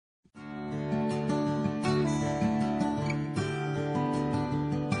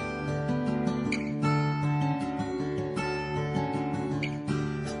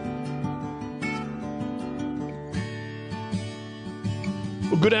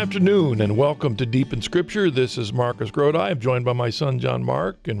Well, good afternoon and welcome to Deep in Scripture. This is Marcus Grodi. I'm joined by my son, John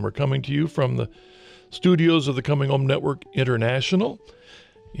Mark, and we're coming to you from the studios of the Coming Home Network International.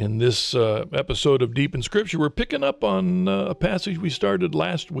 In this episode of Deep in Scripture, we're picking up on a passage we started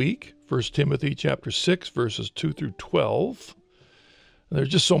last week, 1 Timothy chapter 6, verses 2 through 12. And there's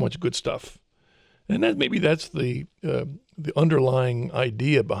just so much good stuff. And maybe that's the underlying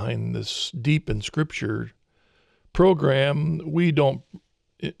idea behind this Deep in Scripture program. We don't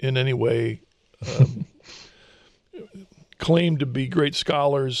in any way claim to be great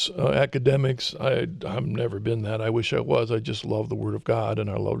scholars, academics. I've never been that. I wish I was. I just love the Word of God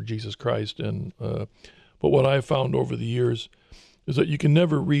and I love Jesus Christ. And but what I've found over the years is that you can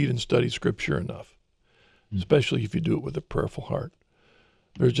never read and study Scripture enough, especially if you do it with a prayerful heart.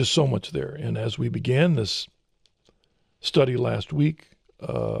 There's just so much there. And as we began this study last week,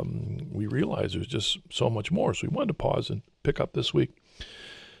 we realized there's just so much more. So we wanted to pause and pick up this week.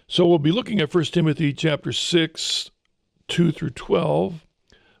 So we'll be looking at 1 Timothy chapter 6, 2 through 12.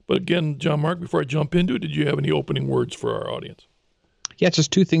 But again, John Mark, before I jump into it, did you have any opening words for our audience? Yeah,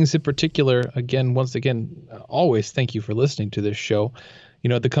 just two things in particular. Once again, always thank you for listening to this show. You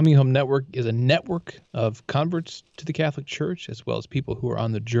know, the Coming Home Network is a network of converts to the Catholic Church, as well as people who are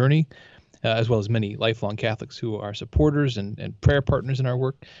on the journey, as well as many lifelong Catholics who are supporters and prayer partners in our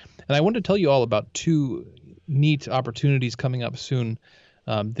work. And I wanted to tell you all about two neat opportunities coming up soon.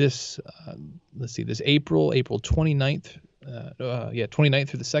 This April 29th, 29th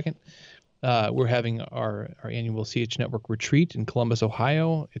through the 2nd, we're having our annual CH Network retreat in Columbus,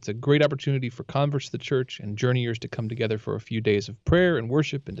 Ohio. It's a great opportunity for converts to the church and journeyers to come together for a few days of prayer and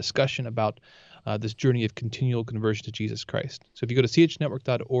worship and discussion about this journey of continual conversion to Jesus Christ. So if you go to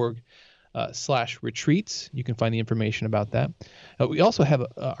chnetwork.org/retreats, you can find the information about that. We also have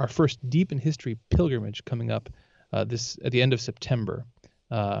our first Deep in History pilgrimage coming up at the end of September.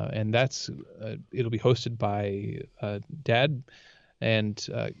 And that's it'll be hosted by Dad and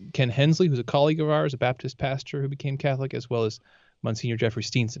Ken Hensley, who's a colleague of ours, a Baptist pastor who became Catholic, as well as Monsignor Jeffrey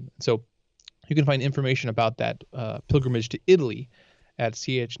Steenson. So you can find information about that pilgrimage to Italy at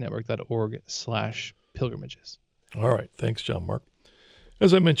chnetwork.org/pilgrimages. All right. Thanks, John Mark.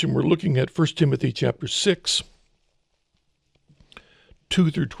 As I mentioned, we're looking at 1 Timothy chapter 6, 2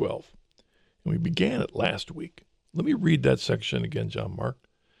 through 12. And we began it last week. Let me read that section again, John Mark.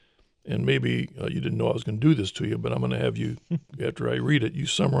 And maybe you didn't know I was going to do this to you, but I'm going to have you, after I read it, you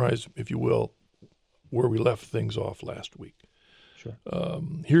summarize, if you will, where we left things off last week. Sure.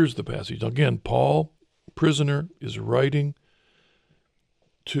 Here's the passage. Again, Paul, prisoner, is writing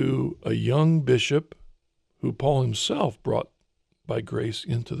to a young bishop who Paul himself brought by grace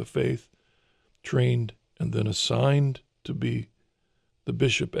into the faith, trained, and then assigned to be the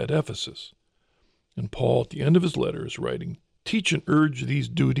bishop at Ephesus. And Paul, at the end of his letter, is writing, "Teach and urge these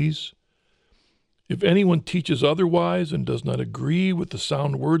duties. If anyone teaches otherwise and does not agree with the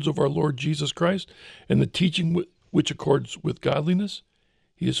sound words of our Lord Jesus Christ and the teaching which accords with godliness,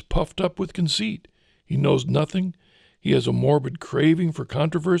 he is puffed up with conceit. He knows nothing. He has a morbid craving for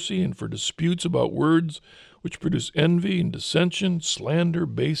controversy and for disputes about words which produce envy and dissension, slander,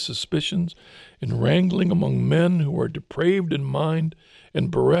 base suspicions, and wrangling among men who are depraved in mind and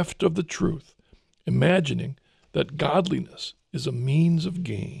bereft of the truth, imagining that godliness is a means of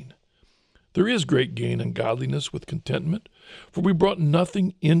gain. There is great gain in godliness with contentment, for we brought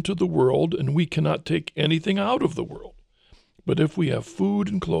nothing into the world, and we cannot take anything out of the world. But if we have food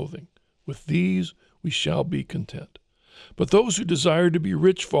and clothing, with these we shall be content. But those who desire to be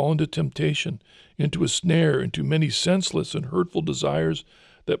rich fall into temptation, into a snare, into many senseless and hurtful desires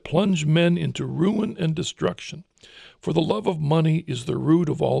that plunge men into ruin and destruction. For the love of money is the root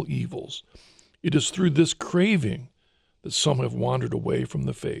of all evils. It is through this craving that some have wandered away from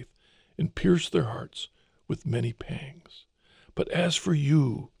the faith and pierced their hearts with many pangs. But as for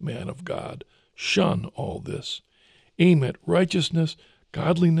you, man of God, shun all this. Aim at righteousness,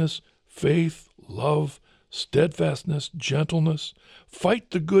 godliness, faith, love, steadfastness, gentleness. Fight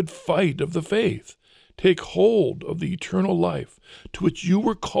the good fight of the faith. Take hold of the eternal life to which you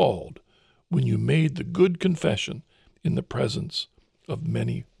were called when you made the good confession in the presence of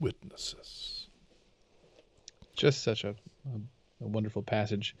many witnesses. Just such a wonderful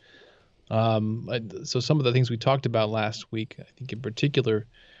passage. So some of the things we talked about last week, I think in particular,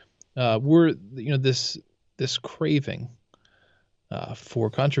 were this craving for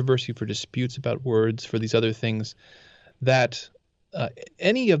controversy, for disputes about words, for these other things, that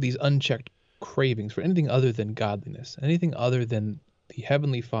any of these unchecked cravings for anything other than godliness, anything other than the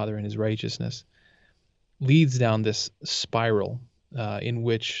Heavenly Father and His righteousness, leads down this spiral in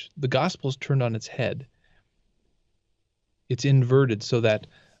which the gospel is turned on its head. it's inverted so that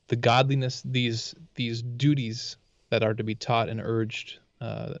the godliness, these duties that are to be taught and urged,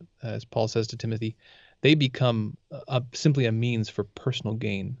 as Paul says to Timothy, they become simply a means for personal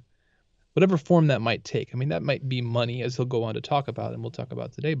gain, whatever form that might take. I mean, that might be money, as he'll go on to talk about, and we'll talk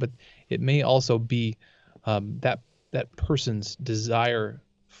about today, but it may also be that person's desire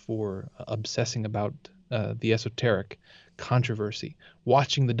for obsessing about the esoteric, controversy,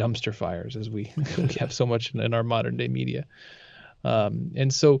 watching the dumpster fires, as we have so much in our modern day media.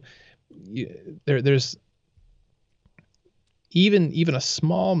 And so there's even a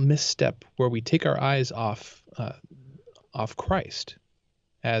small misstep where we take our eyes off Christ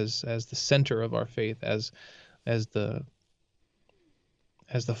as the center of our faith, as the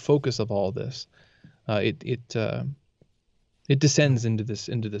focus of all this. It descends into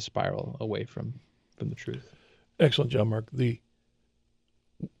this spiral away from the truth. Excellent, John Mark.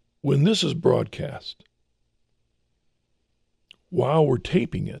 When this is broadcast, while we're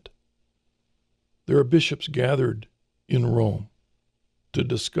taping it, there are bishops gathered in Rome to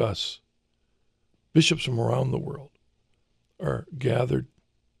discuss. Bishops from around the world are gathered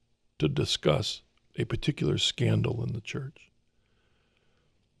to discuss a particular scandal in the church.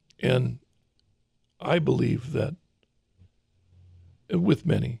 And I believe that, with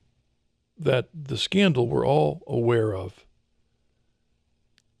many, that the scandal we're all aware of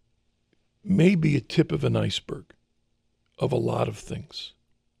may be a tip of an iceberg of a lot of things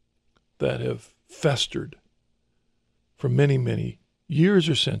that have festered for many, many years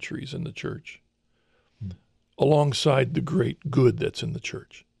or centuries in the church, alongside the great good that's in the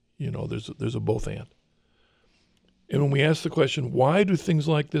church. There's a both and. And when we ask the question, why do things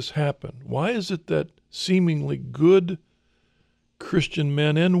like this happen? Why is it that seemingly good Christian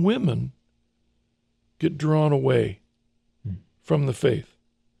men and women get drawn away from the faith?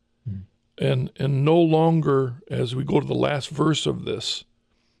 And no longer, as we go to the last verse of this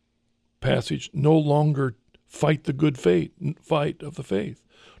passage, no longer fight the good fight of the faith,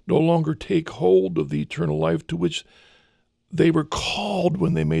 no longer take hold of the eternal life to which they were called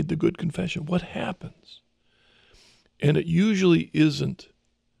when they made the good confession. What happens? And it usually isn't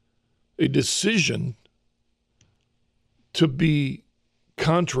a decision to be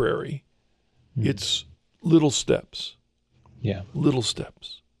contrary. It's little steps. Yeah. Little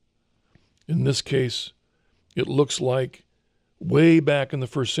steps. In this case, it looks like way back in the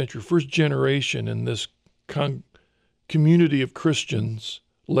first century, first generation in this community of Christians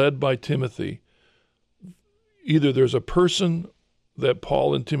led by Timothy, either there's a person that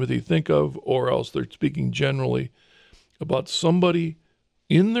Paul and Timothy think of, or else they're speaking generally about somebody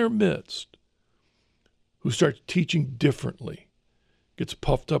in their midst who starts teaching differently, gets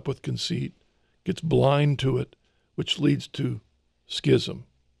puffed up with conceit, gets blind to it, which leads to schism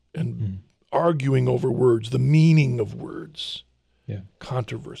and arguing over words, the meaning of words,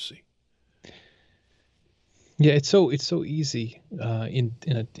 controversy. Yeah, it's so easy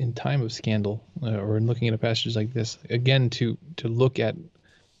in time of scandal, or in looking at a passage like this, again to look at,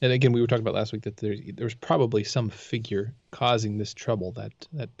 and again we were talking about last week that there's probably some figure causing this trouble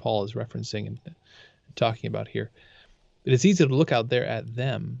that Paul is referencing and talking about here. But it's easy to look out there at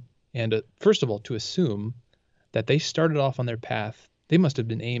them and first of all to assume that they started off on their path. They must have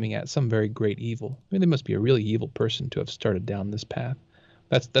been aiming at some very great evil. I mean, they must be a really evil person to have started down this path.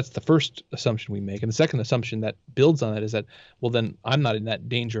 That's the first assumption we make. And the second assumption that builds on that is that, well, then I'm not in that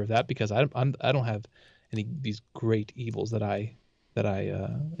danger of that because I don't have any of these great evils that I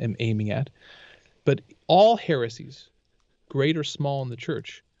am aiming at. But all heresies, great or small in the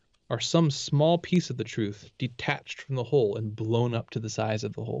church, are some small piece of the truth detached from the whole and blown up to the size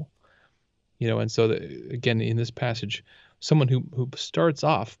of the whole. And so again, in this passage, someone who starts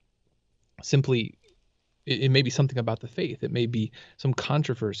off simply, it may be something about the faith. It may be some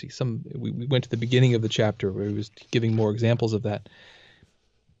controversy. We went to the beginning of the chapter where he was giving more examples of that.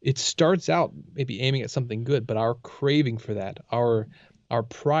 It starts out maybe aiming at something good, but our craving for that, our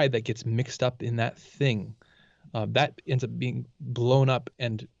pride that gets mixed up in that thing, that ends up being blown up,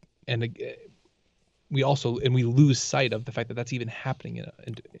 and we lose sight of the fact that that's even happening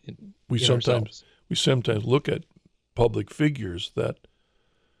in ourselves. We sometimes look at public figures that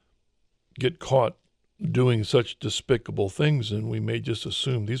get caught doing such despicable things, and we may just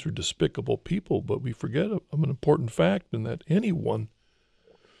assume these are despicable people, but we forget of an important fact, in that anyone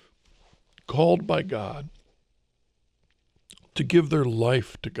called by God to give their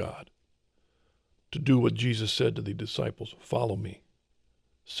life to God, to do what Jesus said to the disciples, follow me,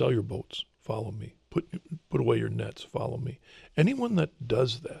 sell your boats, follow me, put away your nets, follow me. Anyone that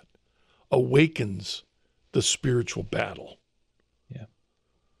does that awakens the spiritual battle. Yeah.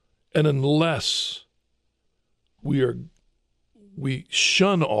 And unless we are we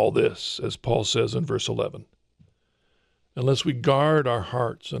shun all this, as Paul says in verse 11, unless we guard our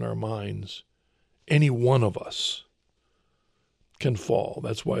hearts and our minds, any one of us can fall.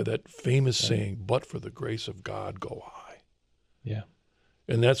 That's why that famous saying, but for the grace of God go I. Yeah.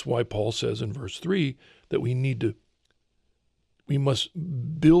 And that's why Paul says in verse 3 that we must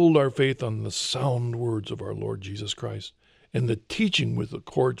build our faith on the sound words of our Lord Jesus Christ and the teaching with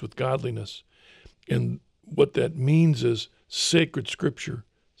accords with godliness. And what that means is sacred scripture,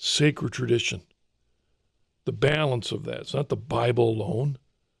 sacred tradition. The balance of that. It's not the Bible alone,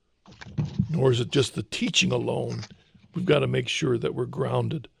 nor is it just the teaching alone. We've got to make sure that we're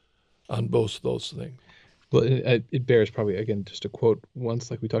grounded on both those things. Well, it bears probably, again, just to quote once,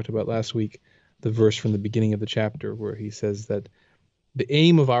 like we talked about last week, the verse from the beginning of the chapter where he says that the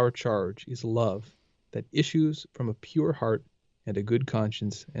aim of our charge is love that issues from a pure heart and a good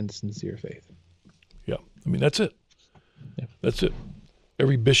conscience and sincere faith. Yeah, I mean, that's it. Yeah. That's it.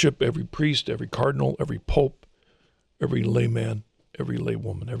 Every bishop, every priest, every cardinal, every pope, every layman, every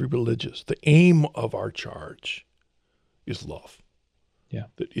laywoman, every religious, the aim of our charge is love. Yeah.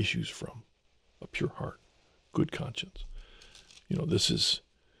 That issues from a pure heart, good conscience. You know, this is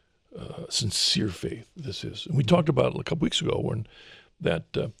sincere faith. This is, and we talked about it a couple weeks ago when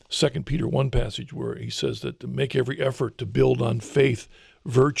that 2 Peter 1 passage where he says that to make every effort to build on faith,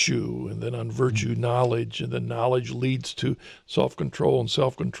 virtue, and then on virtue, knowledge, and then knowledge leads to self-control, and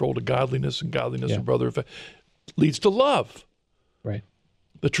self-control to godliness, and godliness to brother faith, leads to love. Right.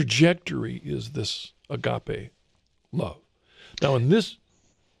 The trajectory is this agape love. Now in this,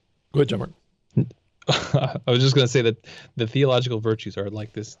 go ahead, John Mark. I was just going to say that the theological virtues are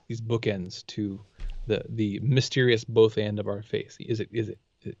like these bookends to the mysterious both and of our faith. Is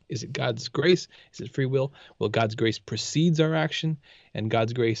it God's grace? Is it free will? Well, God's grace precedes our action, and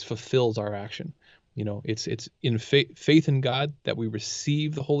God's grace fulfills our action. You know, it's in faith in God that we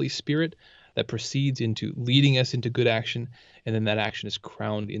receive the Holy Spirit that proceeds into leading us into good action, and then that action is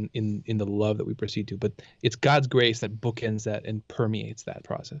crowned in the love that we proceed to. But it's God's grace that bookends that and permeates that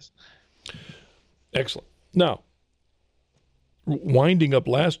process. Excellent. Now, winding up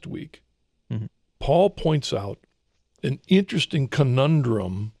last week, Paul points out an interesting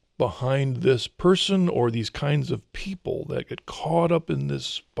conundrum behind this person or these kinds of people that get caught up in this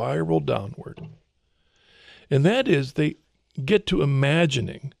spiral downward. And that is they get to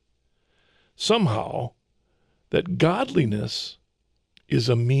imagining somehow that godliness is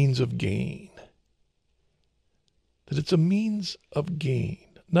a means of gain. That it's a means of gain.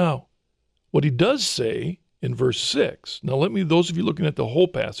 Now, what he does say in verse 6, now those of you looking at the whole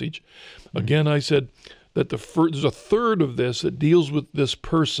passage, again, I said that there's a third of this that deals with this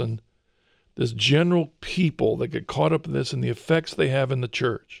person, this general people that get caught up in this and the effects they have in the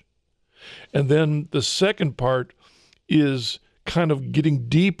church. And then the second part is kind of getting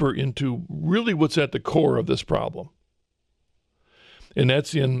deeper into really what's at the core of this problem. And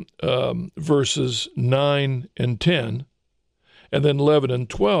that's in verses 9 and 10. And then 11 and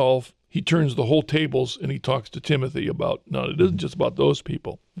 12, he turns the whole tables and he talks to Timothy about, no, it isn't just about those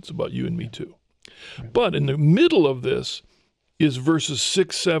people. It's about you and me too. Right. But in the middle of this is verses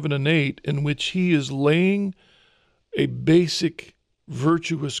 6, 7, and 8, in which he is laying a basic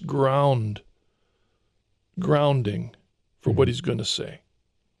virtuous grounding for what he's going to say.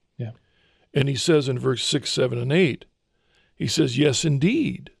 Yeah. And he says in verse 6, 7, and 8, he says, yes,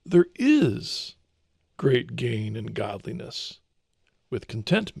 indeed, there is great gain in godliness with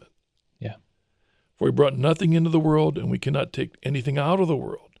contentment. Yeah. For he brought nothing into the world, and we cannot take anything out of the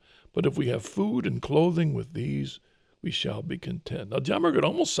world. But if we have food and clothing, with these we shall be content. Now, John Mark, it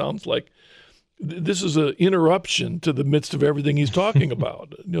almost sounds like this is an interruption to the midst of everything he's talking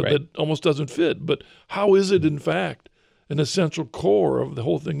about. Right. That almost doesn't fit. But how is it, in fact, an essential core of the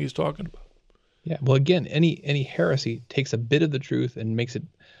whole thing he's talking about? Yeah. Well, again, any heresy takes a bit of the truth and makes it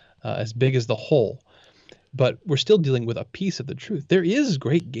as big as the whole. But we're still dealing with a piece of the truth. There is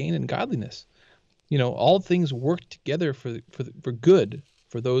great gain in godliness. You know, all things work together for good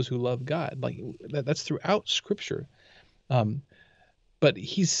for those who love God. Like that's throughout Scripture. But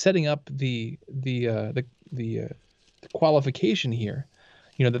he's setting up the qualification here.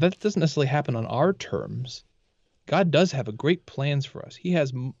 You know, that doesn't necessarily happen on our terms. God does have a great plans for us. He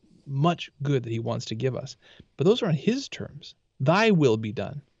has much good that he wants to give us. But those are on his terms. Thy will be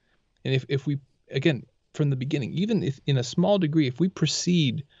done. And if we, again, from the beginning, even if in a small degree, if we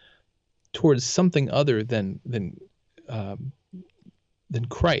proceed towards something other than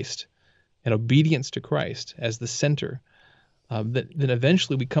Christ and obedience to Christ as the center, then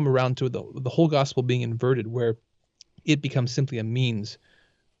eventually we come around to the whole gospel being inverted, where it becomes simply a means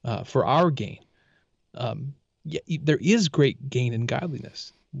for our gain. there is great gain in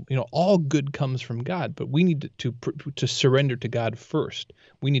godliness. All good comes from God, but we need to surrender to God first.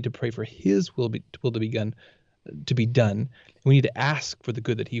 We need to pray for His will to be done. We need to ask for the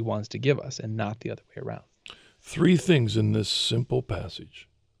good that He wants to give us, and not the other way around. 3 things in this simple passage.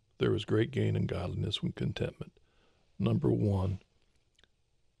 There is great gain in godliness and contentment. Number 1,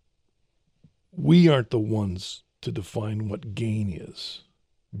 we aren't the ones to define what gain is.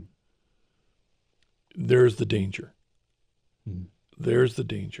 There's the danger. There's the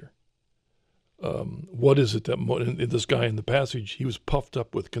danger. What is it that this guy in the passage, he was puffed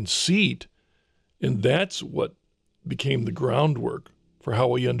up with conceit, and that's what became the groundwork for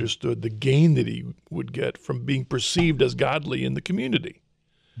how he understood the gain that he would get from being perceived as godly in the community.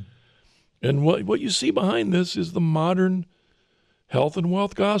 And what you see behind this is the modern health and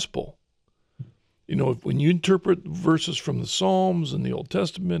wealth gospel. When you interpret verses from the Psalms and the Old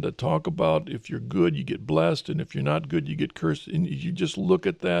Testament that talk about if you're good, you get blessed, and if you're not good, you get cursed, and you just look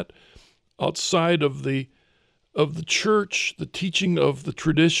at that outside of the church, the teaching of the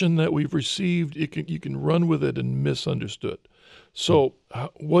tradition that we've received, you can run with it and misunderstood. So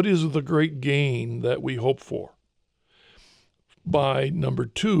what is the great gain that we hope for? By number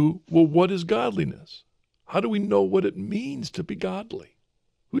 2, well, what is godliness? How do we know what it means to be godly?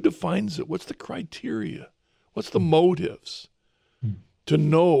 Who defines it? What's the criteria? What's the motives to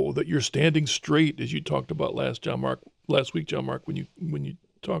know that you're standing straight, as you talked about last week, John Mark, when you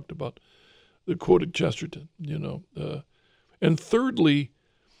talked about the quoted Chesterton, And thirdly,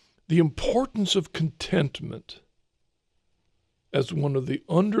 the importance of contentment as one of the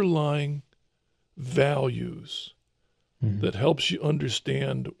underlying values that helps you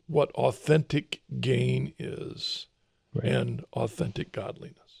understand what authentic gain is, right, and authentic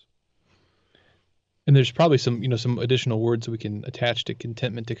godliness. And there's probably some additional words that we can attach to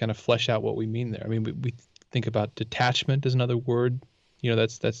contentment to kind of flesh out what we mean there. I mean, we think about detachment as another word.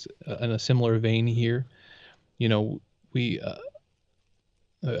 That's in a similar vein here. I'd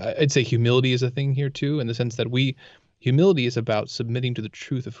say humility is a thing here too, in the sense that humility is about submitting to the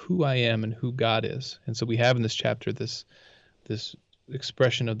truth of who I am and who God is. And so we have in this chapter this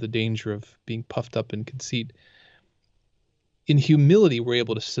expression of the danger of being puffed up in conceit. In humility, we're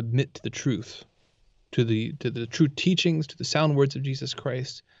able to submit to the truth, to the true teachings, to the sound words of Jesus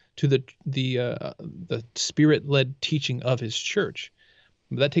Christ, to the Spirit-led teaching of His church.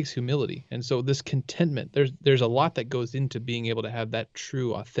 But that takes humility. And so this contentment, there's a lot that goes into being able to have that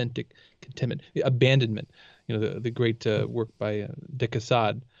true, authentic contentment. Abandonment, the great work by de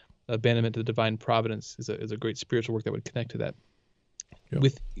Caussade, Abandonment to the Divine Providence, is a great spiritual work that would connect to that.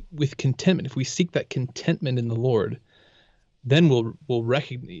 Yep. With contentment, if we seek that contentment in the Lord, then we'll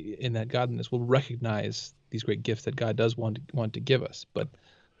recognize in that godliness, we'll recognize these great gifts that God does want to give us. But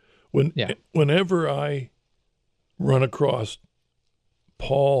whenever I run across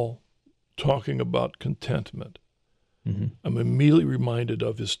Paul talking about contentment, I'm immediately reminded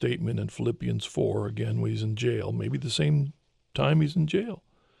of his statement in Philippians 4, again, when he's in jail, maybe the same time he's in jail,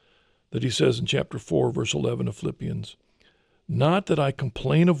 that he says in chapter 4, verse 11 of Philippians, "Not that I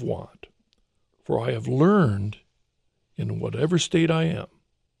complain of want, for I have learned in whatever state I am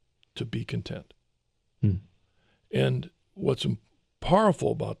to be content." And what's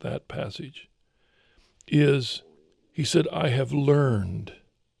powerful about that passage is he said, I have learned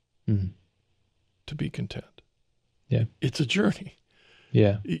to be content. Yeah. It's a journey.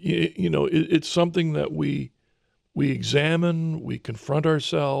 Yeah. It's something that we examine, we confront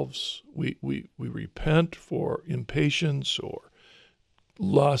ourselves, we repent for impatience or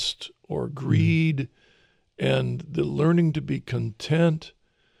lust or greed. And the learning to be content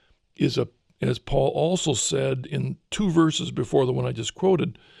is as Paul also said in 2 verses before the one I just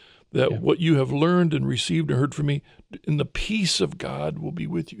quoted, that what you have learned and received and heard from me, and the peace of God will be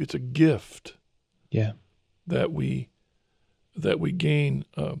with you. It's a gift. Yeah. That we gain.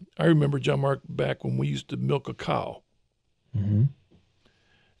 I remember, John Mark, back when we used to milk a cow.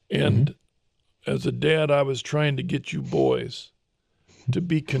 And as a dad, I was trying to get you boys to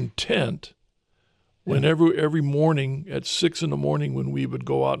be content whenever every morning at 6 a.m. when we would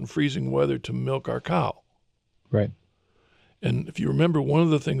go out in freezing weather to milk our cow. Right. And if you remember, one of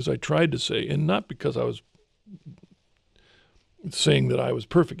the things I tried to say, and not because I was saying that I was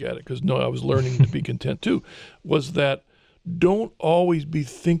perfect at it, because no, I was learning to be content too, was that don't always be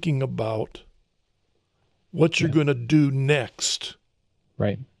thinking about what you're going to do next.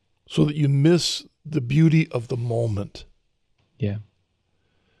 Right. So that you miss the beauty of the moment. Yeah.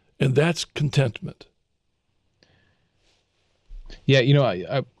 And that's contentment. Yeah,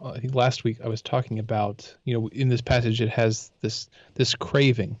 I think last week I was talking about, in this passage it has this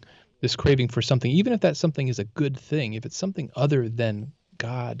craving this craving for something, even if that something is a good thing, if it's something other than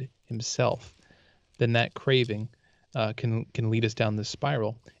God himself, then that craving can lead us down this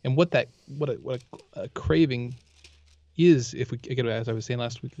spiral. And what a craving is, if we, again, as I was saying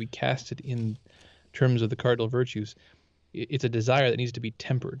last week, we cast it in terms of the cardinal virtues. It's a desire that needs to be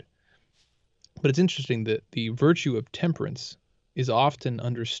tempered. But it's interesting that the virtue of temperance is often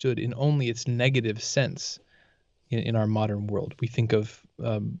understood in only its negative sense in our modern world. We think of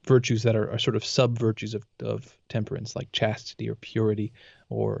virtues that are sort of sub-virtues of temperance, like chastity or purity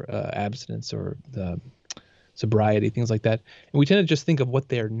or abstinence or sobriety, things like that. And we tend to just think of what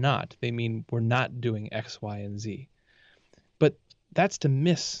they're not. They mean we're not doing X, Y, and Z. But that's to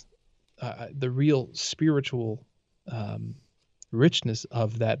miss the real spiritual richness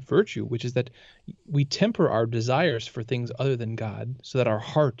of that virtue, which is that we temper our desires for things other than God so that our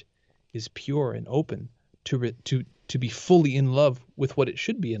heart is pure and open to be fully in love with what it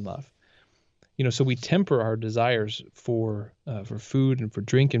should be in love. So we temper our desires for food and for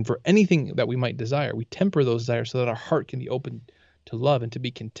drink and for anything that we might desire. We temper those desires so that our heart can be open to love and to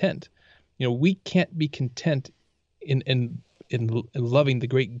be content. We can't be content in loving the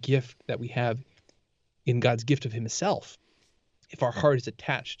great gift that we have in God's gift of himself if our heart is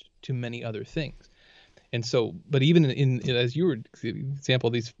attached to many other things. And so, but even in as you were example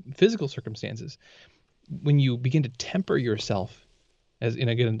of these physical circumstances, when you begin to temper yourself, as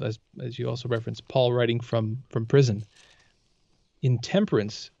you also referenced, Paul writing from prison, in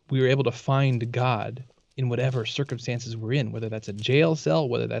temperance, we were able to find God in whatever circumstances we're in, whether that's a jail cell,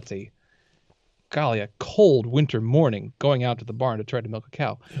 whether that's a cold winter morning going out to the barn to try to milk a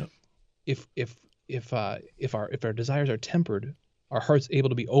cow. Yeah. If our desires are tempered, our heart's able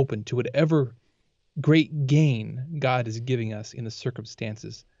to be open to whatever great gain God is giving us in the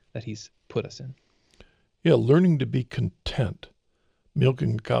circumstances that he's put us in. Yeah, learning to be content.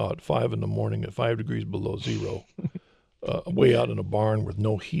 Milking a cow at 5 a.m. at 5 degrees below zero, way out in a barn with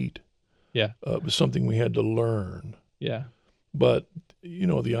no heat. Yeah. It was something we had to learn. Yeah. But,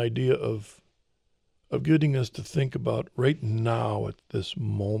 the idea of getting us to think about right now at this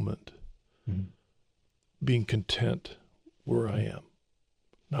moment, being content where I am,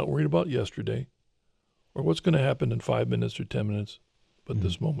 not worried about yesterday or what's going to happen in 5 minutes or 10 minutes, but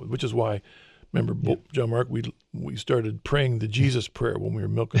this moment, which is why, remember, John Mark, we started praying the Jesus prayer when we were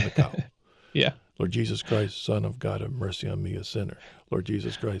milking the cow. Yeah. Lord Jesus Christ, Son of God, have mercy on me, a sinner. Lord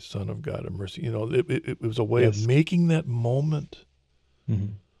Jesus Christ, Son of God, have mercy. It was a way of making that moment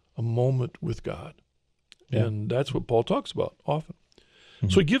a moment with God. Yeah. And that's what Paul talks about often.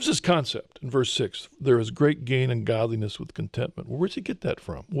 So he gives this concept in verse 6, there is great gain in godliness with contentment. Well, where's he get that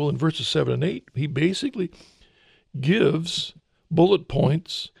from? Well, in verses 7 and 8, he basically gives bullet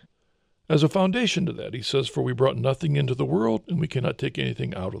points as a foundation to that. He says, for we brought nothing into the world, and we cannot take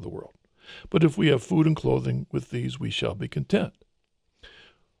anything out of the world. But if we have food and clothing, with these we shall be content.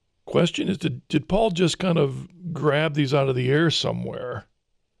 Question is, did Paul just kind of grab these out of the air somewhere?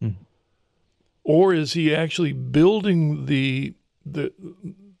 Or is he actually building the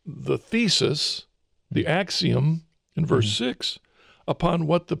thesis, the axiom in verse 6, upon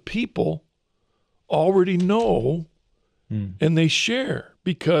what the people already know and they share?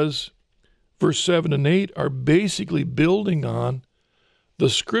 Because verse 7 and 8 are basically building on the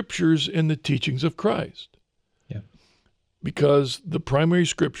scriptures and the teachings of Christ. Yeah. Because the primary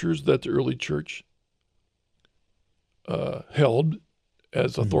scriptures that the early church held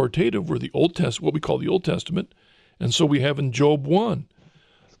as authoritative were the Old Testament, what we call the Old Testament. And so we have in Job 1,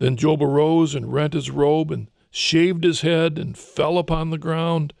 then Job arose and rent his robe and shaved his head and fell upon the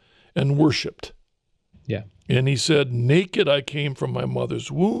ground and worshiped. Yeah. And he said, naked I came from my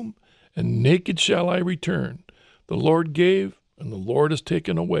mother's womb, and naked shall I return. The Lord gave, and the Lord has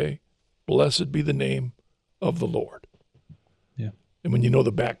taken away. Blessed be the name of the Lord. Yeah. And when you know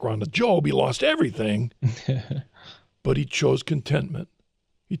the background of Job, he lost everything, but he chose contentment.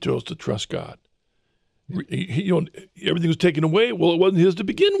 He chose to trust God. Everything was taken away. Well, it wasn't his to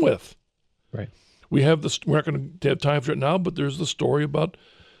begin with. Right. We have this. We're not going to have time for it now, but there's the story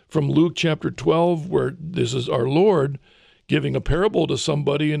from Luke chapter 12, where this is our Lord giving a parable to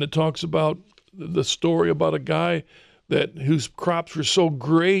somebody, and it talks about the story about a guy whose crops were so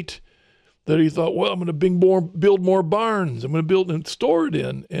great that he thought, well, I'm going to build more barns. I'm going to build and store it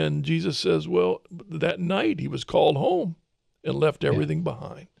in. And Jesus says, well, that night he was called home and left everything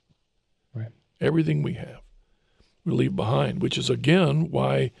behind. Right. Everything we have, we leave behind, which is, again,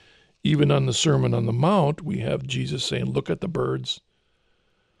 why even on the Sermon on the Mount, we have Jesus saying, look at the birds.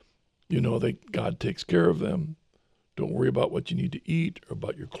 God takes care of them. Don't worry about what you need to eat or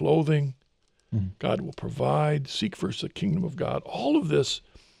about your clothing. God will provide. Seek first the kingdom of God. All of this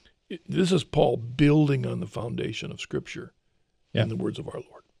This is Paul building on the foundation of Scripture Yeah. in the words of our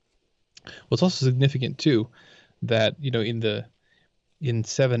Lord. Well, it's also significant too that in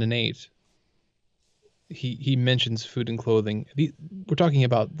 7 and 8, he mentions food and clothing. We're talking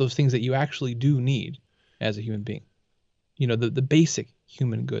about those things that you actually do need as a human being. The basic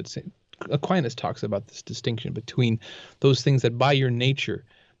human goods. Aquinas talks about this distinction between those things that by your nature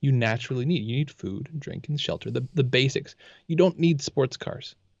you naturally need. You need food, drink, and shelter, the basics. You don't need sports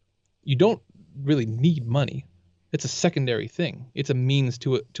cars. You don't really need money. It's a secondary thing. It's a means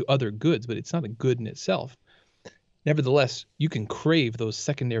to other goods, but it's not a good in itself. Nevertheless, you can crave those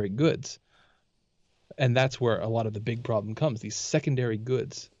secondary goods. And that's where a lot of the big problem comes, these secondary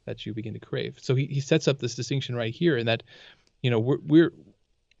goods that you begin to crave. So he sets up this distinction right here in that, we're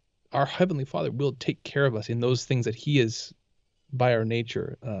our Heavenly Father will take care of us in those things that he is by our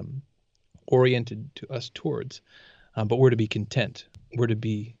nature oriented to us towards. But we're to be content. We're to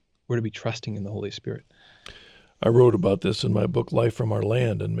be trusting in the Holy Spirit. I wrote about this in my book, Life from Our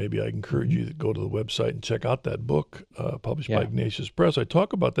Land, and maybe I encourage you to go to the website and check out that book published by Ignatius Press. I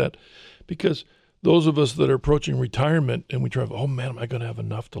talk about that because those of us that are approaching retirement and we try, oh man, am I going to have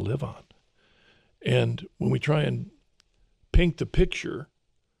enough to live on? And when we try and paint the picture,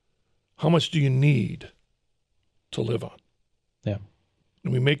 how much do you need to live on? Yeah.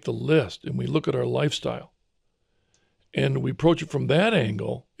 And we make the list and we look at our lifestyle and we approach it from that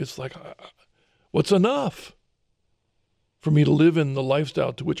angle. It's like, what's enough for me to live in the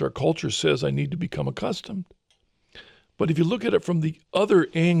lifestyle to which our culture says I need to become accustomed? But if you look at it from the other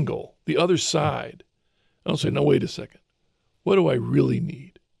angle, the other side, I'll say, no, wait a second. What do I really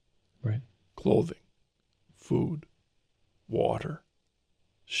need? Right. Clothing, food, water,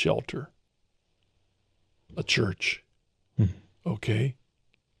 shelter, a church. Okay.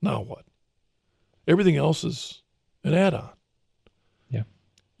 Now what? Everything else is an add-on. Yeah.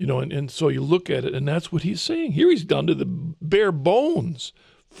 And so you look at it, and that's what he's saying. Here he's down to the bare bones,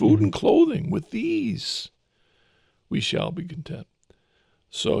 food and clothing. With these, we shall be content.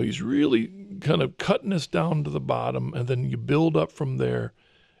 So he's really kind of cutting us down to the bottom, and then you build up from there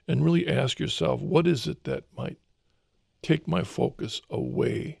and really ask yourself, what is it that might take my focus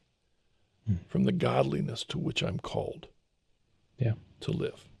away from the godliness to which I'm called to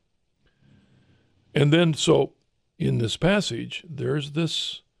live? And then, so in this passage, there's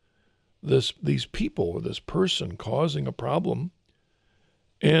these people or this person causing a problem,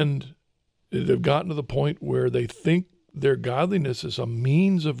 and they've gotten to the point where they think their godliness is a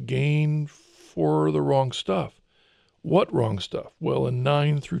means of gain for the wrong stuff. What wrong stuff? Well, in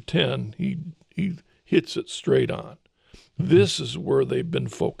 9 through 10, he hits it straight on. This is where they've been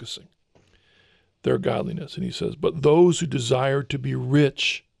focusing their godliness. And he says, but those who desire to be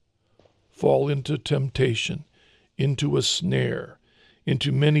rich fall into temptation, into a snare,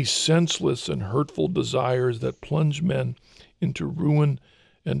 into many senseless and hurtful desires that plunge men into ruin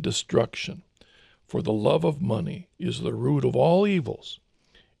and destruction. For the love of money is the root of all evils.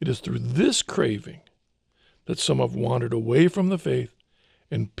 It is through this craving that some have wandered away from the faith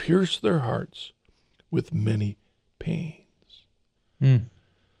and pierced their hearts with many pains.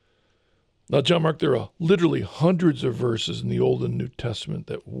 Now, John Mark, there are literally hundreds of verses in the Old and New Testament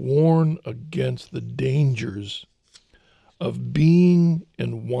that warn against the dangers of being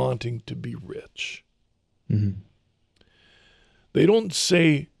and wanting to be rich. They don't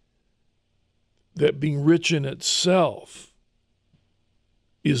say that being rich in itself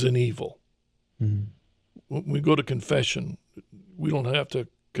is an evil. When we go to confession, we don't have to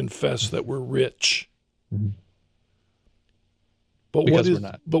confess that we're rich. But because what is, we're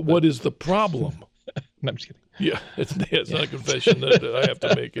not. what is the problem? No, I'm just kidding. Yeah, it's not a confession that I have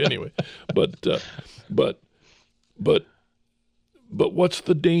to make anyway. But what's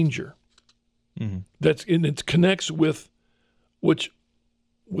the danger? It connects with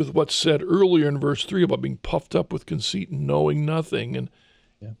what's said earlier in verse 3 about being puffed up with conceit and knowing nothing, and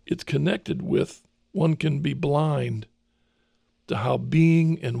it's connected with one can be blind to how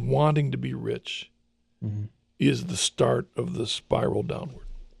being and wanting to be rich is the start of the spiral downward.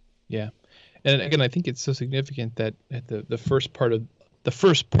 Yeah. And again, I think it's so significant that at the first part of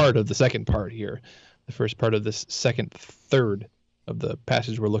the second part here, the first part of this second third of the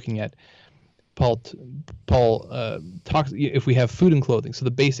passage we're looking at, Paul talks, if we have food and clothing, so the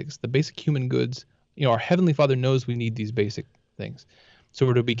basic human goods, our Heavenly Father knows we need these basic things. So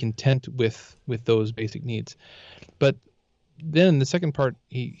we're to be content with those basic needs. But then in the second part,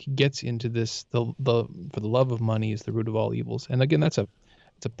 he gets into this, for the love of money is the root of all evils. And again, it's a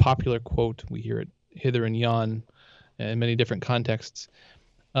popular quote. We hear it hither and yon in many different contexts.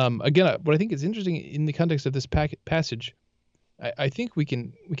 Again, what I think is interesting in the context of this passage, I think we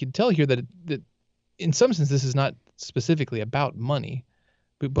can tell here that in some sense this is not specifically about money,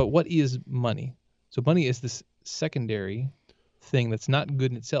 but what is money? So money is this secondary thing that's not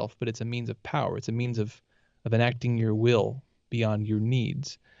good in itself, but it's a means of power. It's a means of enacting your will beyond your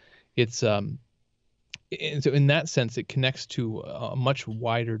needs. It's and so in that sense, it connects to a much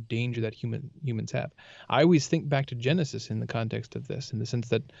wider danger that humans have. I always think back to Genesis in the context of this, in the sense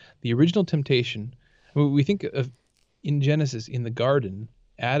that the original temptation, we think of in Genesis, in the garden,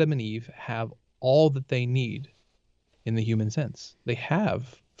 Adam and Eve have all that they need in the human sense. They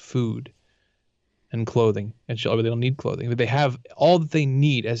have food and clothing and shelter. They don't need clothing, but they have all that they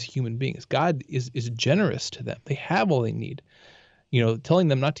need as human beings. God is generous to them. They have all they need. Telling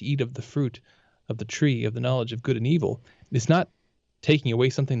them not to eat of the fruit of the tree of the knowledge of good and evil is not taking away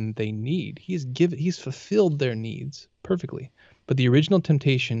something that they need. He's fulfilled their needs perfectly. But the original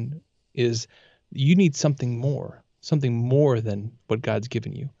temptation is you need something more than what God's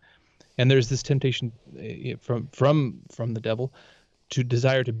given you. And there's this temptation from the devil to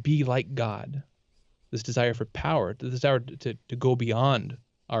desire to be like God, this desire for power, the desire to go beyond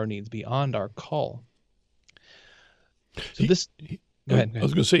our needs, beyond our call. So go ahead. I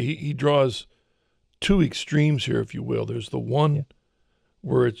was going to say he draws two extremes here, if you will. There's the one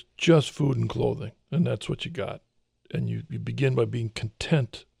where it's just food and clothing, and that's what you got. And you begin by being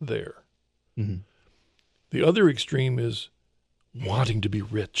content there. Mm-hmm. The other extreme is wanting to be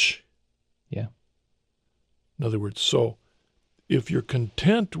rich. Yeah. In other words, so if you're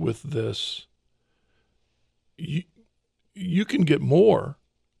content with this, you can get more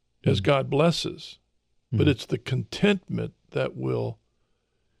as God blesses, but it's the contentment that will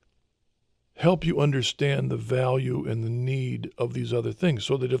help you understand the value and the need of these other things,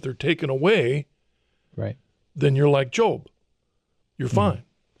 so that if they're taken away, right, then you're like Job. You're fine.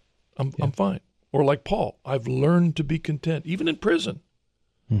 I'm fine. Or like Paul, I've learned to be content, even in prison,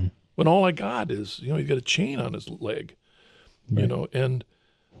 when all I got is, he's got a chain on his leg,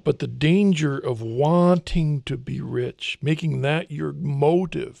 but the danger of wanting to be rich, making that your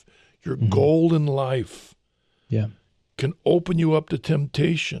motive, your goal in life, can open you up to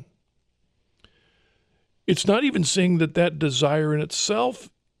temptation. It's not even saying that desire in itself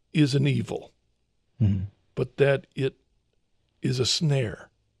is an evil, but that it is a snare.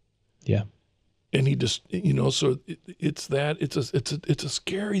 Yeah. And he just, so it's a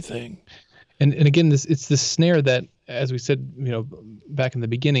scary thing. And again, it's this snare that, as we said, back in the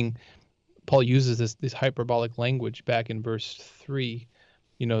beginning, Paul uses this hyperbolic language back in verse 3.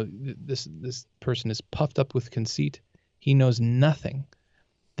 This person is puffed up with conceit. He knows nothing.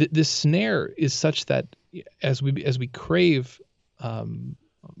 This snare is such that as we crave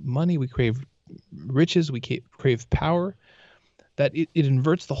money, we crave riches, we crave power, that it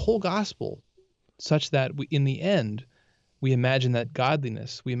inverts the whole gospel, such that in the end, we imagine that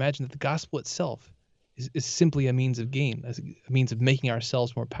godliness, we imagine that the gospel itself is simply a means of gain, as a means of making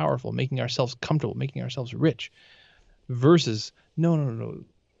ourselves more powerful, making ourselves comfortable, making ourselves rich, versus no.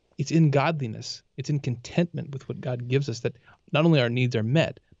 It's in godliness, it's in contentment with what God gives us that not only our needs are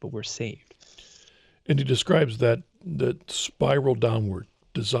met, but we're saved. And he describes that spiral downward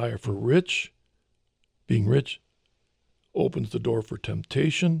desire for being rich, opens the door for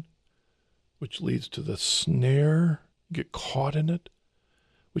temptation, which leads to the snare, get caught in it,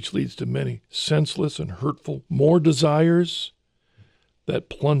 which leads to many senseless and hurtful more desires that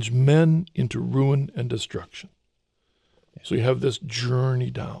plunge men into ruin and destruction. So you have this journey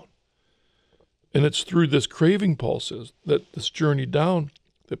down. And it's through this craving, Paul says, that this journey down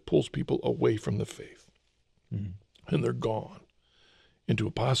that pulls people away from the faith. And they're gone into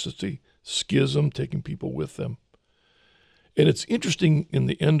apostasy, schism, taking people with them. And it's interesting, in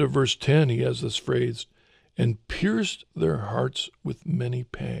the end of verse 10, he has this phrase, and pierced their hearts with many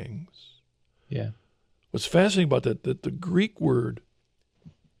pangs. Yeah. What's fascinating about that the Greek word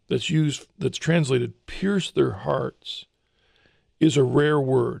that's translated pierce their hearts, is a rare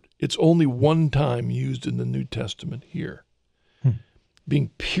word. It's only one time used in the New Testament here. Being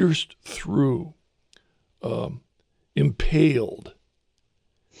pierced through, impaled,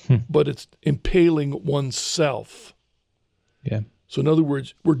 but it's impaling oneself. Yeah. So in other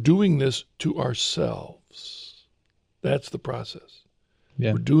words, we're doing this to ourselves. That's the process.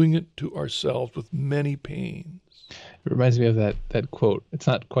 Yeah. We're doing it to ourselves with many pains. It reminds me of that quote. It's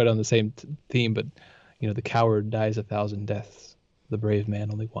not quite on the same theme, but the coward dies 1,000 deaths, the brave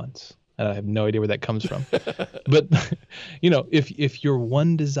man only once. And I have no idea where that comes from. But if your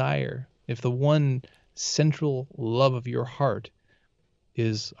one desire, if the one central love of your heart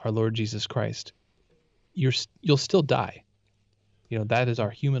is our Lord Jesus Christ, you'll still die. That is our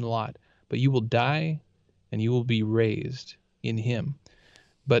human lot. But you will die, and you will be raised in him.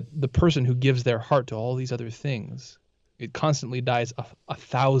 But the person who gives their heart to all these other things, it constantly dies a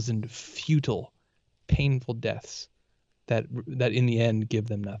thousand futile, painful deaths that in the end give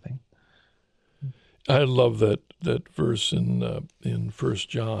them nothing. I love that verse in 1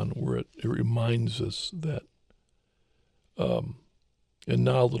 John where it reminds us that, and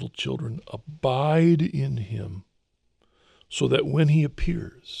now, little children, abide in him, so that when he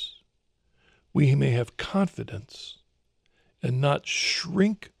appears, we may have confidence and not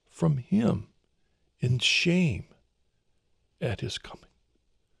shrink from him in shame at his coming.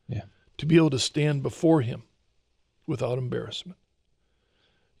 Yeah. To be able to stand before him without embarrassment.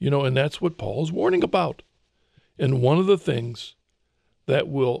 And that's what Paul is warning about. And one of the things that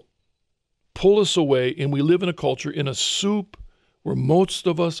will pull us away, and we live in a culture, in a soup where most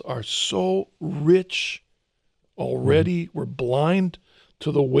of us are so rich already, we're blind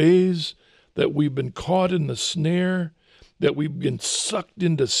to the ways that we've been caught in the snare, that we've been sucked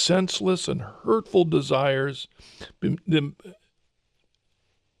into senseless and hurtful desires.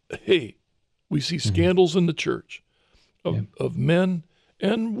 Hey, we see scandals in the church of men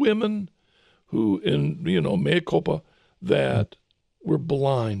and women who, mea culpa, that we're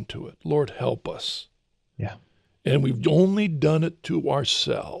blind to it. Lord, help us. Yeah. And we've only done it to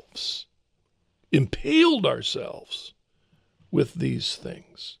ourselves, impaled ourselves with these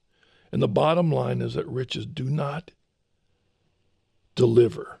things. And the bottom line is that riches do not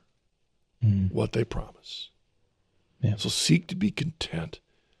deliver what they promise. Yeah. So seek to be content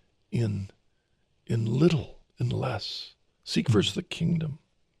in little, in less. Seek first the kingdom,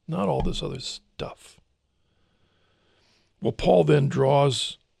 not all this other stuff. Well, Paul then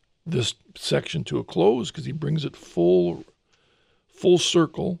draws this section to a close because he brings it full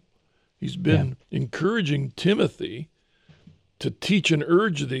circle. He's been encouraging Timothy to teach and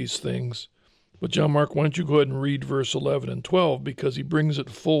urge these things. But John Mark, why don't you go ahead and read verse 11 and 12, because he brings it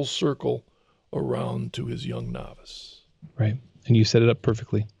full circle around to his young novice. Right. And you set it up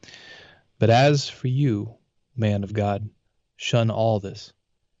perfectly. But as for you, man of God, shun all this.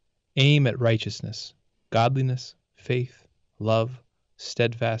 Aim at righteousness, godliness, faith, love,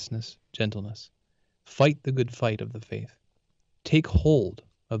 steadfastness, gentleness. Fight the good fight of the faith. Take hold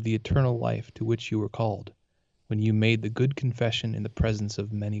of the eternal life to which you were called, when you made the good confession in the presence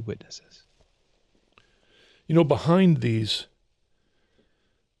of many witnesses. Behind these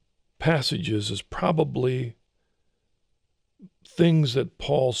passages is probably things that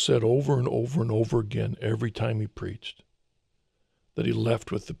Paul said over and over and over again every time he preached, that he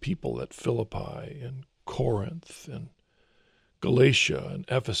left with the people at Philippi and Corinth and Galatia and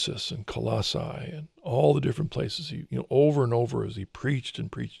Ephesus and Colossae and all the different places. He, over and over as he preached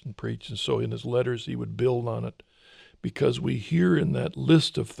and preached and preached. And so in his letters he would build on it, because we hear in that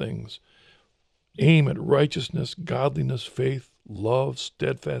list of things, aim at righteousness, godliness, faith, love,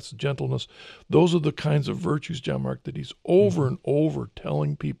 steadfast, gentleness. Those are the kinds of virtues, John Mark, that he's over and over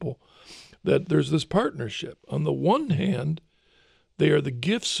telling people that there's this partnership. On the one hand, they are the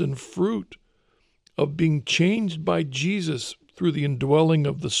gifts and fruit of being changed by Jesus through the indwelling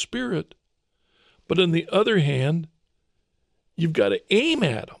of the Spirit. But on the other hand, you've got to aim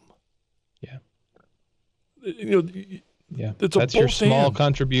at them. Yeah. It's That's your small hand.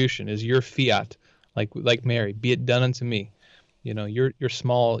 contribution, is your fiat, like Mary, be it done unto me. Your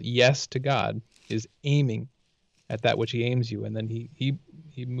small yes to God is aiming at that which he aims you, and then he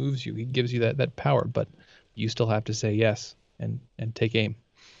moves you. He gives you that power, but you still have to say yes and take aim.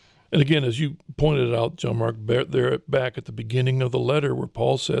 And again, as you pointed out, John Mark, there back at the beginning of the letter where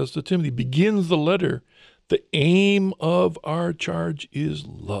Paul says to Timothy, begins the letter, the aim of our charge is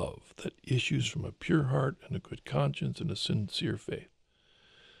love that issues from a pure heart and a good conscience and a sincere faith.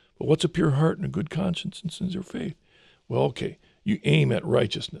 But what's a pure heart and a good conscience and sincere faith? Well, okay, you aim at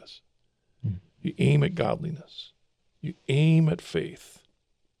righteousness. You aim at godliness. You aim at faith.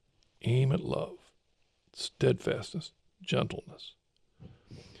 Aim at love, steadfastness, gentleness.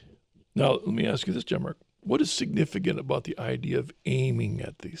 Now, let me ask you this, John Mark. What is significant about the idea of aiming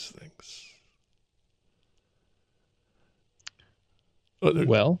at these things?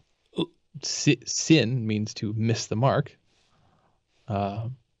 Well, sin means to miss the mark.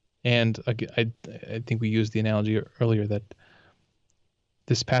 And I think we used the analogy earlier that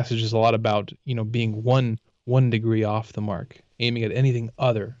this passage is a lot about, being one degree off the mark, aiming at anything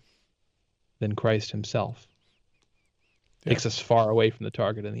other than Christ himself. Takes us far away from the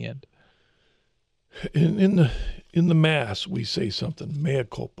target in the end. In the Mass, we say something, mea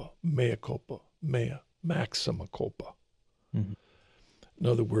culpa, maxima culpa. Mm-hmm. In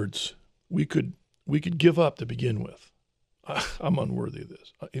other words, we could give up to begin with. I'm unworthy of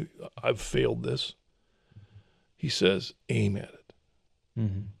this. I've failed this. he says, aim at it.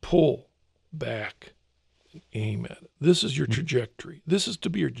 Mm-hmm. Pull back and aim at it. This is your trajectory. This is to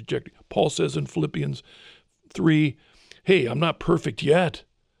be your trajectory. Paul says in Philippians 3, hey, I'm not perfect yet,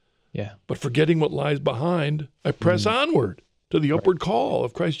 Yeah. but forgetting what lies behind, I press onward to the upward call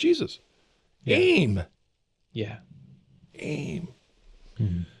of Christ Jesus. Yeah. Aim. Yeah. Aim.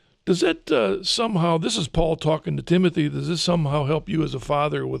 Does that somehow, this is Paul talking to Timothy, does this somehow help you as a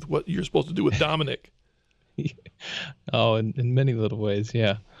father with what you're supposed to do with Dominic? Oh, in many little ways.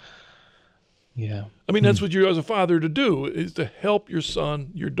 Yeah. Yeah. I mean, that's what you're as a father to do, is to help your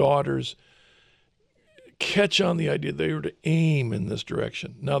son, your daughters catch on the idea they are to aim in this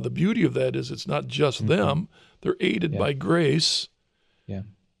direction. Now, the beauty of that is it's not just them. They're aided by grace. Yeah.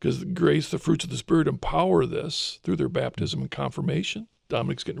 Because grace, the fruits of the Spirit, empower this through their baptism and confirmation.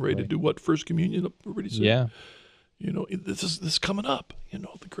 Dominic's getting ready to do what? First communion pretty soon. Yeah. You know, this is coming up. You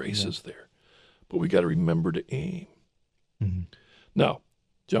know, the grace is there. But we got to remember to aim. Mm-hmm. Now,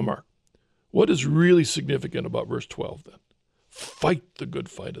 John Mark, what is really significant about verse 12 then? Fight the good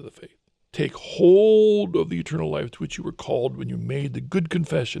fight of the faith. Take hold of the eternal life to which you were called when you made the good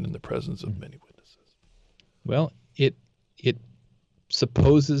confession in the presence of many witnesses. Well, it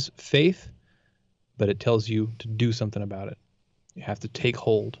supposes faith, but it tells you to do something about it. You have to take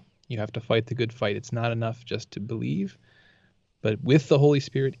hold. You have to fight the good fight. It's not enough just to believe, but with the Holy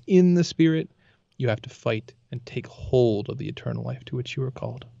Spirit, in the Spirit, you have to fight and take hold of the eternal life to which you were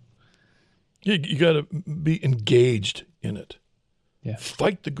called. You got to be engaged in it. Yeah.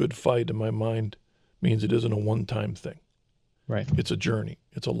 Fight the good fight, in my mind, means it isn't a one-time thing. Right. It's a journey.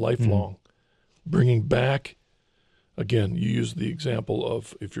 It's a lifelong. Bringing back, again, you use the example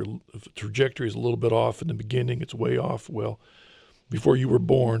of if the trajectory is a little bit off in the beginning, it's way off. Well, before you were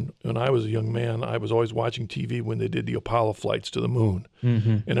born, when I was a young man, I was always watching TV when they did the Apollo flights to the moon.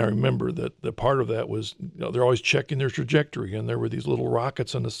 And I remember that the part of that was, they're always checking their trajectory, and there were these little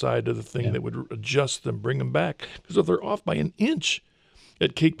rockets on the side of the thing that would adjust them, bring them back. Because if they're off by an inch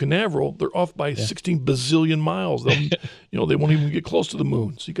at Cape Canaveral, they're off by 16 bazillion miles. They'll, they won't even get close to the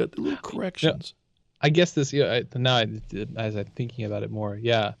moon. So you got the little corrections. I guess this, now as I'm thinking about it more,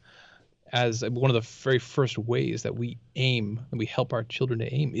 as one of the very first ways that we aim and we help our children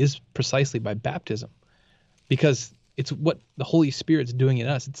to aim is precisely by baptism, because it's what the Holy Spirit's doing in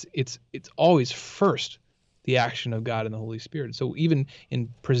us. It's always first the action of God and the Holy Spirit. So even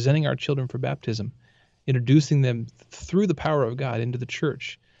in presenting our children for baptism, introducing them through the power of God into the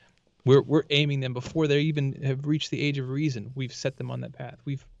church, we're aiming them before they even have reached the age of reason. We've set them on that path.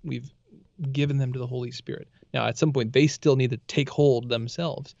 We've given them to the Holy Spirit. Now, at some point, they still need to take hold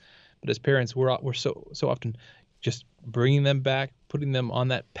themselves. But as parents, we're so often just bringing them back, putting them on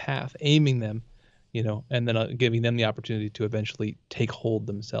that path, aiming them, and then giving them the opportunity to eventually take hold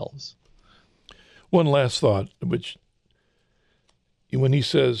themselves. One last thought, which when he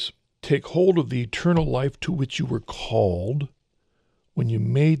says, take hold of the eternal life to which you were called when you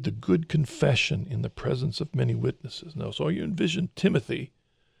made the good confession in the presence of many witnesses. Now, so you envision Timothy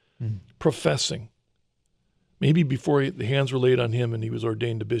professing. Maybe before the hands were laid on him and he was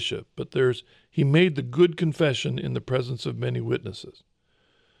ordained a bishop, but he made the good confession in the presence of many witnesses.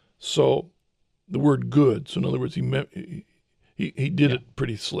 So the word good, so in other words, he did it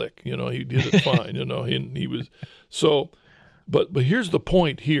pretty slick, he did it fine, he was, so, but here's the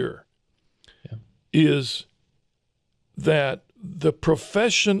point here, is that the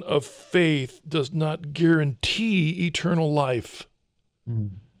profession of faith does not guarantee eternal life.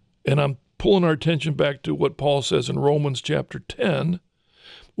 And I'm pulling our attention back to what Paul says in Romans chapter 10,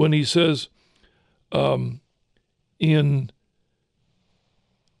 when he says in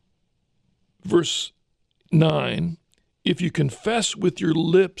verse 9, if you confess with your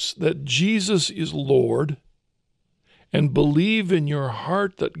lips that Jesus is Lord and believe in your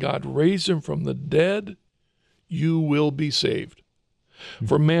heart that God raised him from the dead, you will be saved.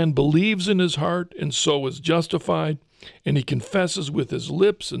 For man believes in his heart and so is justified, and he confesses with his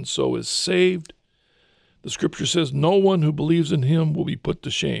lips and so is saved. The scripture says no one who believes in him will be put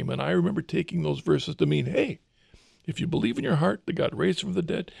to shame. And I remember taking those verses to mean, hey, if you believe in your heart that God raised him from the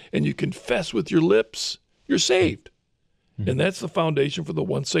dead and you confess with your lips, you're saved. And that's the foundation for the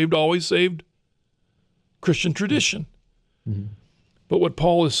once saved, always saved Christian tradition. But what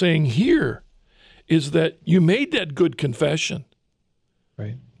Paul is saying here is that you made that good confession.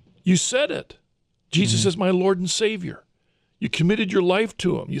 Right. You said it. Jesus is my Lord and Savior. You committed your life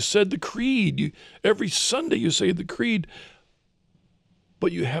to him. You said the creed. Every Sunday you say the creed.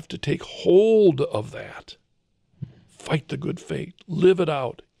 But you have to take hold of that. Fight the good fight. Live it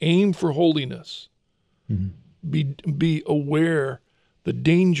out. Aim for holiness. Be aware the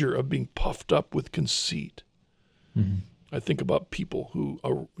danger of being puffed up with conceit. Mm-hmm. I think about people who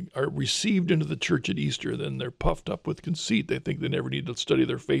are received into the church at Easter, then they're puffed up with conceit. They think they never need to study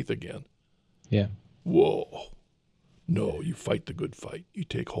their faith again. Yeah. Whoa. No, you fight the good fight. You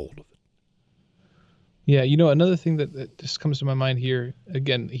take hold of it. Yeah, you know, another thing that just comes to my mind here,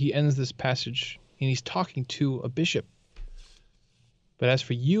 again, he ends this passage and he's talking to a bishop. But as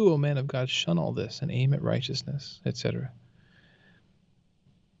for you, O man of God, shun all this and aim at righteousness, etc.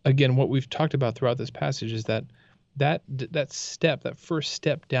 Again, what we've talked about throughout this passage is that first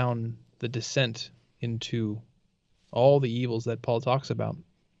step down the descent into all the evils that Paul talks about,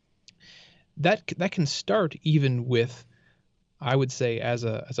 that can start even with, I would say, as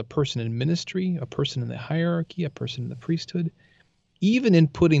a person in ministry, a person in the hierarchy, a person in the priesthood, even in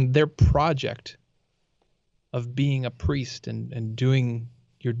putting their project of being a priest and doing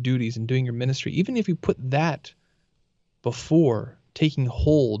your duties and doing your ministry, even if you put that before taking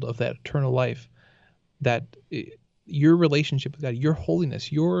hold of that eternal life, that your relationship with God, your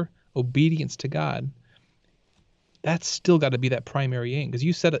holiness, your obedience to God, that's still got to be that primary aim. Because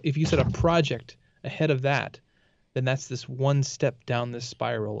if you set a project ahead of that, then that's this one step down this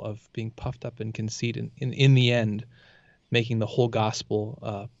spiral of being puffed up in conceit, and in the end, making the whole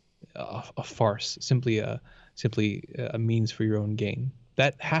gospel a farce, simply a means for your own gain.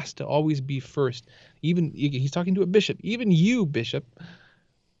 That has to always be first. Even he's talking to a bishop. Even you, bishop.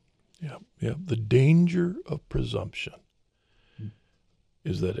 Yeah. The danger of presumption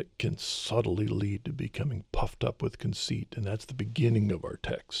is that it can subtly lead to becoming puffed up with conceit, and that's the beginning of our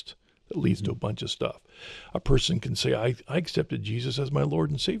text. That leads to a bunch of stuff. A person can say, I accepted Jesus as my Lord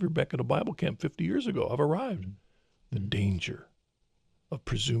and Savior back at a Bible camp 50 years ago. I've arrived. The danger of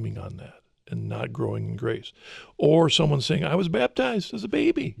presuming on that and not growing in grace. Or someone saying, I was baptized as a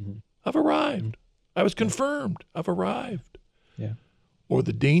baby. I've arrived. I was confirmed. I've arrived. Yeah. Or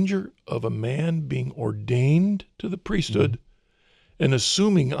the danger of a man being ordained to the priesthood and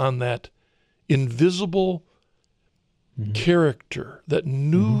assuming on that invisible character, that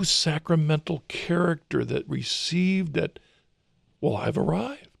new sacramental character that received that, well, I've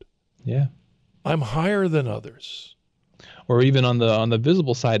arrived. Yeah. I'm higher than others. Or even on the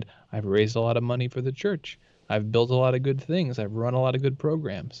visible side, I've raised a lot of money for the church. I've built a lot of good things. I've run a lot of good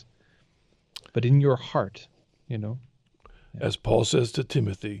programs. But in your heart, As Paul says to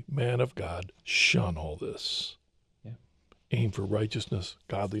Timothy, man of God, shun all this. Yeah. Aim for righteousness,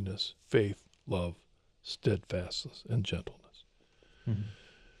 godliness, faith, love, steadfastness, and gentleness.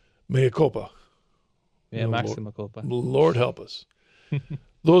 Mea culpa. Yeah, maxima culpa. Lord help us.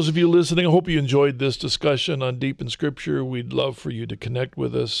 Those of you listening, I hope you enjoyed this discussion on Deep in Scripture. We'd love for you to connect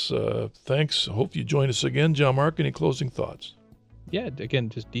with us. Thanks. I hope you join us again. John Mark, any closing thoughts? Yeah, again,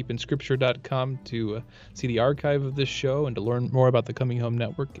 just deepinscripture.com to see the archive of this show and to learn more about the Coming Home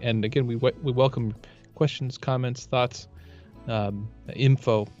Network. And again, we welcome questions, comments, thoughts,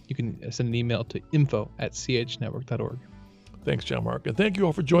 info. You can send an email to info@chnetwork.org. Thanks, John Mark. And thank you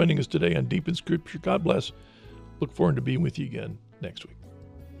all for joining us today on Deep in Scripture. God bless. Look forward to being with you again next week.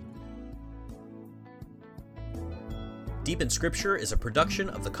 Deep in Scripture is a production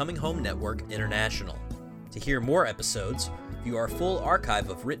of the Coming Home Network International. To hear more episodes, view our full archive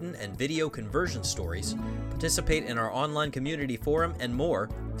of written and video conversion stories, participate in our online community forum, and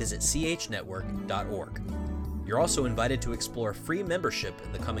more, visit chnetwork.org. You're also invited to explore free membership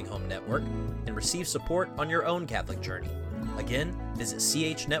in the Coming Home Network and receive support on your own Catholic journey. Again, visit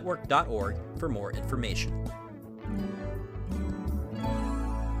chnetwork.org for more information.